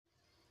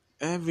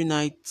Every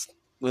night,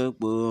 boom,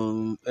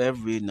 boom,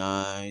 every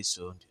night,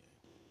 Sunday.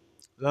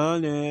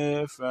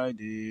 Lálẹ́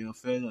Friday,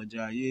 ọ̀fẹ́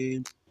lọ́jà ayé.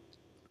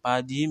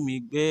 Pàdí mi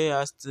gbé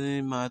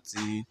Aston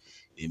Martin,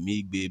 èmi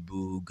gbé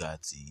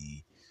Bugatti.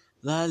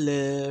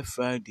 Lálẹ́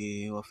Friday,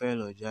 ọ̀fẹ́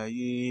lọ́jà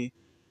ayé.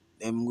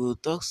 Dem go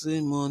talk say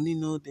money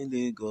no dey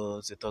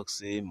Lagos, they talk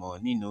say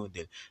money no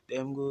dey.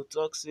 Dem go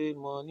talk say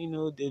money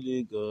no dey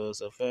Lagos,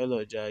 ọ̀fẹ́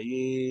lọ́jà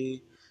ayé.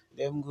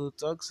 Dem go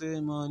talk say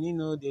money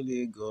no dey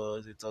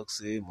Lagos, they talk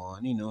say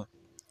money no.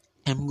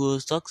 Dem go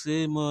talk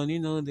say money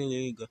no dey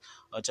Lagos,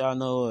 ọjà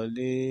náà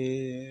wọlé.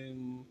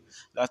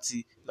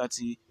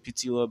 Láti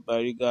Pity wọ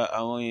Bariga,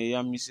 àwọn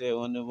èèyàn mi sẹ́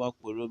wọn ní wọ́n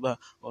pòróbà,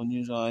 wọ́n ní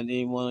wọ́n lé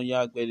wọ́n yá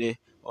gbẹ̀dẹ̀,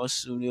 wọ́n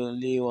súnlé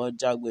lé wọ́n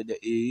já gbẹ̀dẹ̀.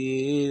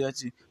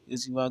 Láti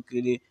wá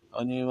kéré,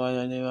 wọ́n ní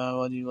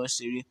wọ́n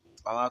ṣeré.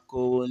 Àwọn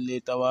akówó lé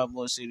táwa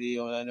mọ́ ṣeré,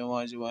 wọ́n ní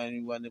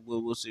wọ́n ní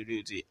gbogbo ṣeré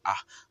ti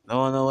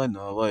lọ́wọ́lọ́wọ́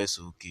náwó ẹ̀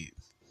sókè.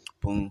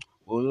 Pum,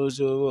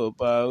 olóṣòwò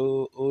pa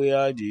ó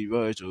yá dìbò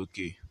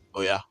sókè.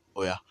 Oya,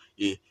 yeah.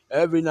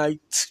 Every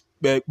night,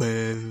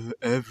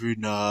 every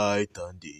night and day.